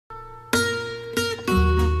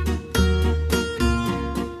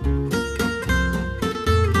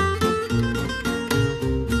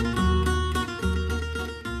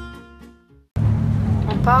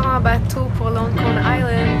en bateau pour Lone Cone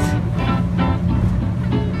Island.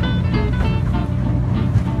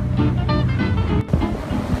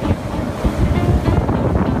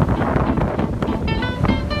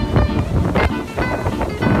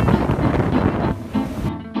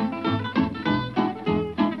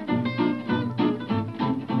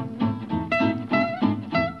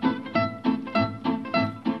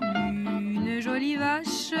 Une jolie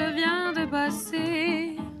vache vient de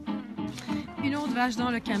passer. Une autre vache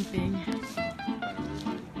dans le camping.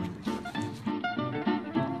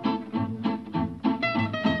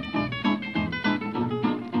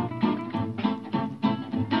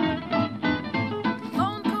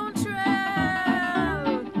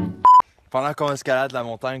 Pendant qu'on escalade la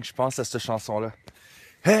montagne, je pense à cette chanson-là.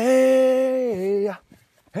 Hey, hey,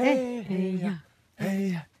 hey, hey,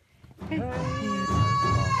 hey.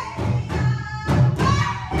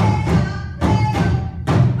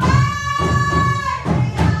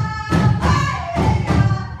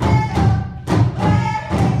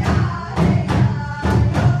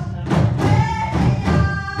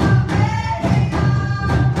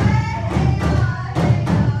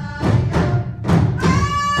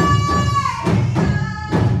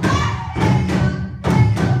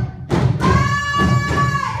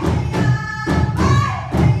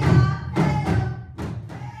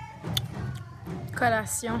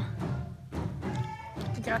 Collation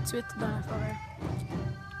gratuite dans la forêt.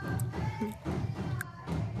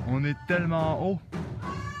 On est tellement haut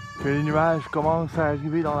que les nuages commencent à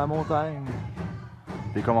arriver dans la montagne.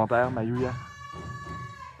 Des commentaires, Mayuya?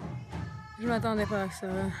 Je m'attendais pas à ça.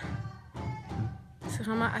 C'est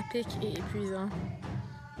vraiment à pic et épuisant.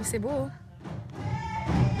 Mais c'est beau.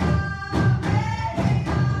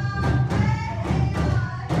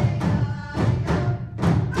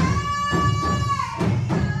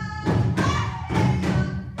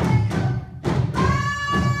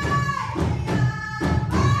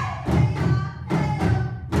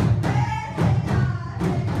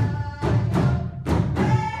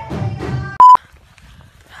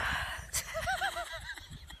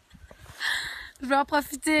 Je vais en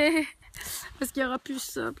profiter parce qu'il n'y aura plus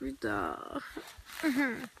ça plus tard.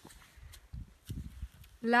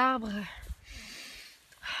 L'arbre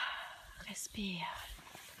respire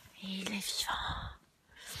et il est vivant.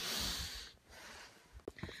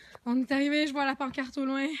 On est arrivé, je vois la pancarte au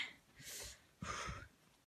loin.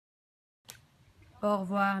 Au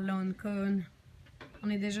revoir Lone Cone. On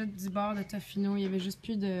est déjà du bord de Tofino, il n'y avait juste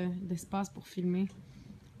plus d'espace pour filmer.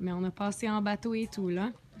 Mais on a passé en bateau et tout là.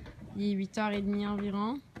 Il est 8h30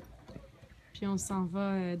 environ. Puis on s'en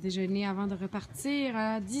va déjeuner avant de repartir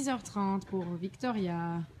à 10h30 pour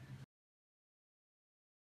Victoria.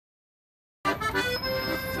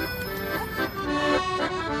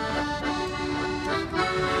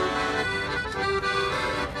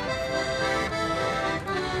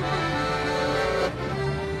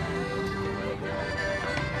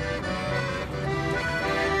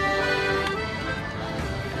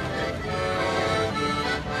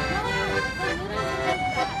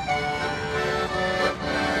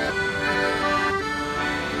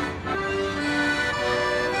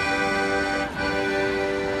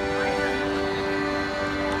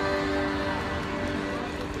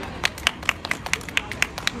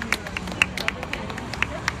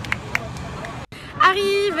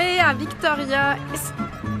 Arrivé à Victoria, c'est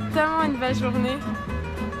tellement une belle journée.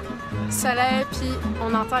 Soleil, puis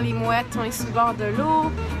on entend les mouettes, on est sur le bord de l'eau.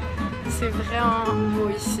 C'est vraiment beau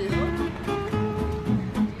ici.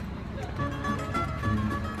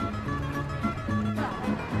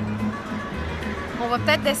 On va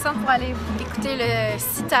peut-être descendre pour aller écouter le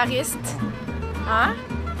sitariste. Hein?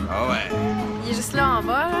 Ah ouais. Il est juste là en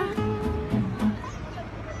bas, là.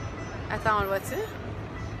 Attends, on le voit-tu?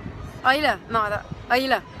 Ah, il est là! Non, attends. Ah, il est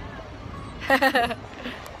là! Il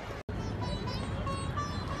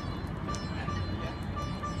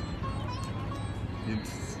y a une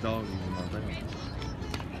petite histoire où on entend.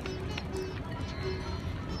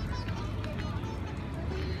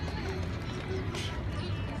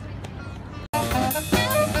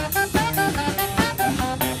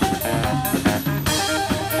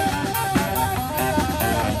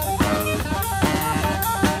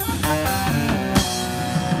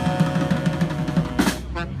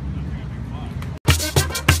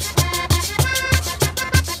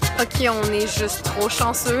 Ok, on est juste trop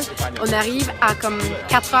chanceux. On arrive à comme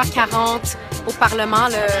 4h40 au Parlement,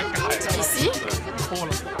 ici.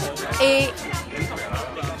 Et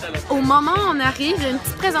au moment où on arrive, il y a une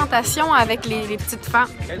petite présentation avec les petites femmes.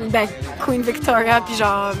 Ben, Queen Victoria, puis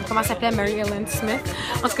genre, comment ça s'appelait, Mary-Ellen Smith.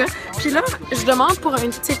 En tout cas, puis là, je demande pour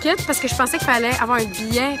une ticket parce que je pensais qu'il fallait avoir un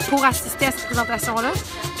billet pour assister à cette présentation-là.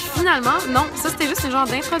 Puis finalement, non, ça c'était juste une genre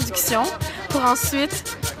d'introduction pour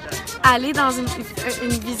ensuite aller dans une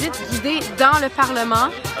visite guidée dans le Parlement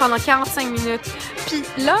pendant 45 minutes. Puis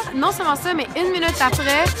là, non seulement ça, mais 1 minute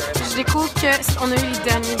après, je découvre qu'on a eu les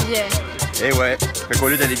derniers billets. Eh ouais, fait qu'au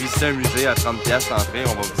lieu d'aller visiter un musée à 30$ l'entrée,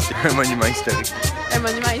 on va visiter un monument historique. Un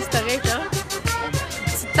monument historique, hein?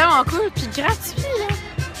 C'est tellement cool, puis gratuit, là!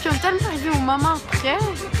 Puis on est tellement arrivé au moment près.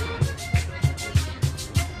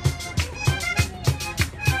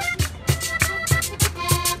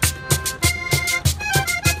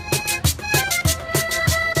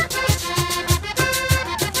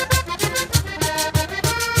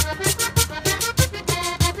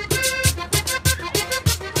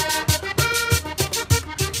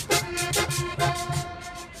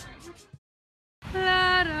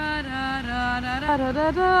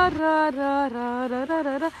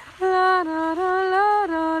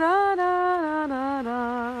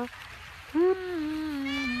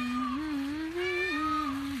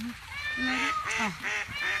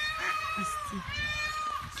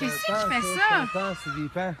 Qu'est-ce qui fait ça? C'est des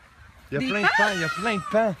pans. Il y a plein de pans, il y a plein de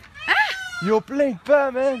pans. Ah! Il y a plein de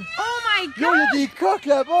pans, man! Oh my god! Yo, il y a des coques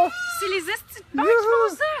là-bas! C'est les estis de pans qui font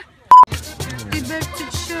ça! Des belles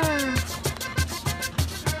petites choses.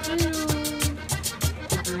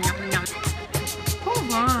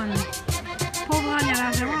 Pauvre Anne! Pauvre Anne, elle a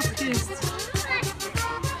l'air vraiment triste.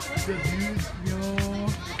 Il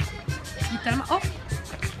est tellement... Oh!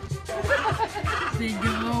 Des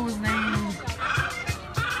grosses dingues.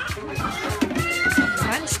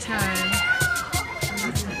 Lunchtime.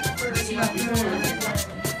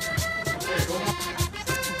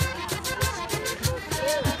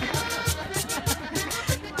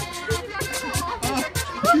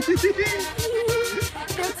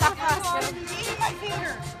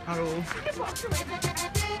 Allô?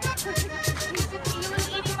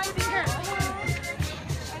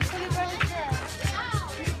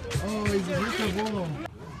 Oh, il est juste beau.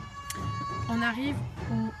 On arrive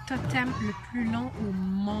au totem le plus long au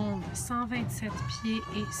monde, 127 pieds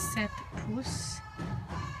et 7 pouces,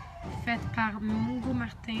 fait par Mungo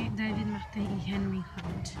Martin, David Martin et Henry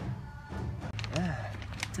Hunt.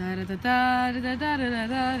 Mile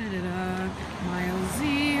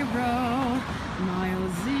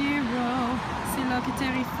zero, c'est là que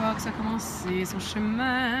Terry Fox a commencé son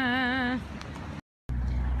chemin.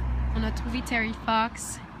 On a trouvé Terry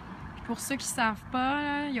Fox. Pour ceux qui ne savent pas,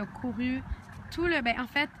 là, il a couru tout le... Ben, en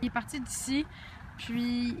fait, il est parti d'ici,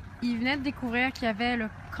 puis il venait de découvrir qu'il y avait le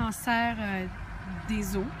cancer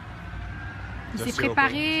des os. Il s'est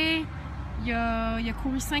préparé, il a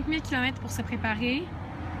couru 5000 km pour se préparer,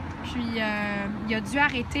 puis il a dû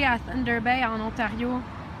arrêter à Thunder Bay en Ontario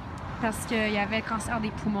parce qu'il avait le cancer des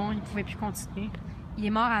poumons, il ne pouvait plus continuer. Il est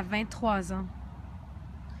mort à 23 ans.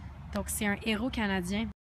 Donc c'est un héros canadien.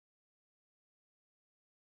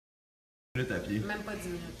 À pied. Même pas 10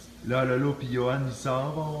 minutes. Là, Lolo pis Johan, ils s'en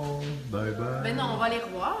vont. Bye bye. Ben non, on va les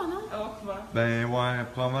revoir, non? À Vancouver. Ben ouais,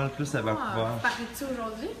 probablement le plus à Vancouver. Paries-tu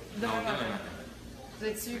aujourd'hui? Demain matin. Vous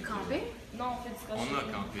êtes-tu campé? Non, on fait du On a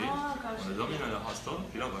campé, on a dormi dans le hostel,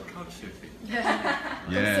 puis là on va camper.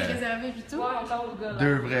 C'est réservé puis tout? Ouais, on parle au gars là.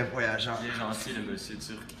 Deux vrais voyageurs. Il est gentil le monsieur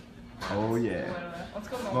turc. Oh yeah. Ouais. En tout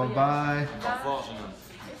cas, Bon bye. Au revoir, jeune homme.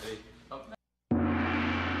 Hey, hop.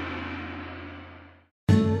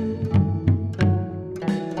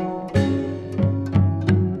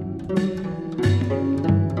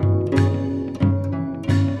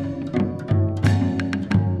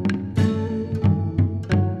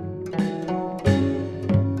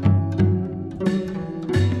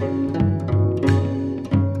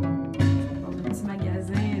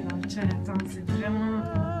 C'est vraiment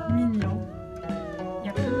mignon. Il y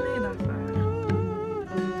a plein d'affaires.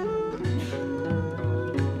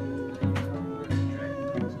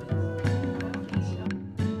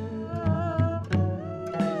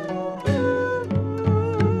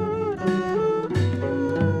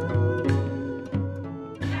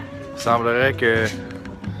 Il semblerait que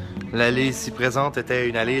l'allée ici présente était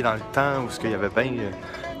une allée dans le temps où il y avait bien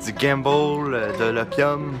du gamble, de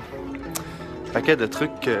l'opium, un paquet de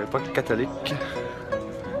trucs pas catholiques.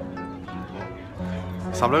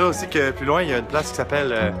 Il semblerait aussi que plus loin il y a une place qui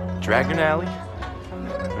s'appelle Dragon Alley,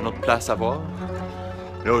 une autre place à voir.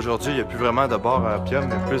 Là aujourd'hui il n'y a plus vraiment de bar à opium,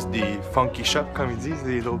 mais plus des funky shops comme ils disent,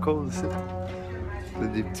 des locals ici.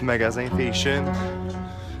 Des petits magasins fashion,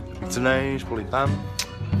 du linge pour les femmes.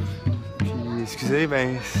 Puis excusez,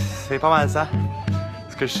 ben c'est pas mal ça.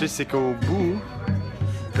 Ce que je sais, c'est qu'au bout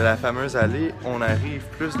de la fameuse allée, on arrive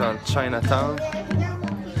plus dans le Chinatown.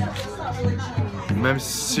 Même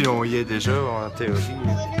si on y est déjà, en théorie.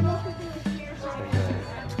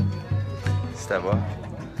 C'est à voir.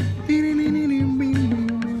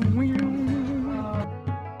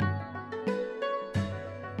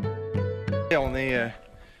 Et on est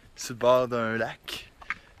sur le bord d'un lac,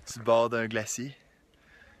 sur le bord d'un glacier.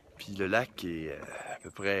 Puis le lac est à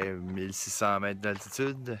peu près 1600 mètres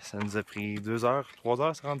d'altitude. Ça nous a pris 2 heures, 3 heures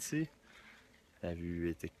à se rendre ici. La vue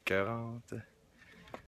était écœurante.